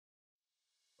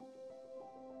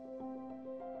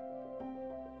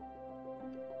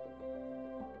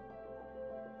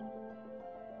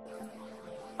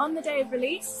On the day of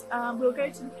release, we'll go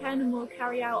to the pen and we'll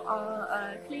carry out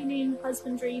our cleaning,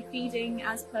 husbandry, feeding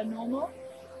as per normal.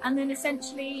 And then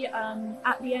essentially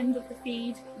at the end of the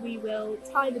feed, we will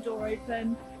tie the door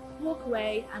open, walk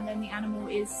away, and then the animal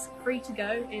is free to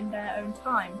go in their own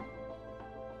time.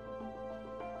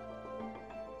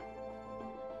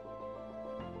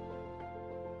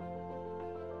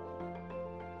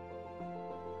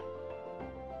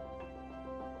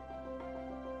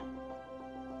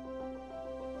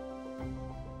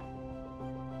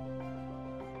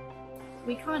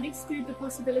 We can't exclude the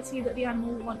possibility that the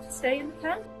animal will want to stay in the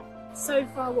pen. So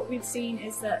far what we've seen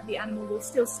is that the animal will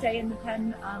still stay in the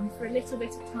pen for a little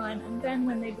bit of time, and then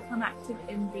when they become active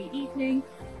in the evening,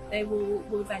 they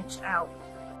will venture out.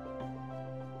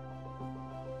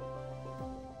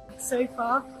 So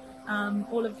far,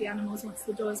 all of the animals, once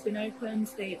the door has been opened,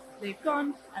 they've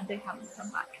gone and they haven't come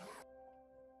back.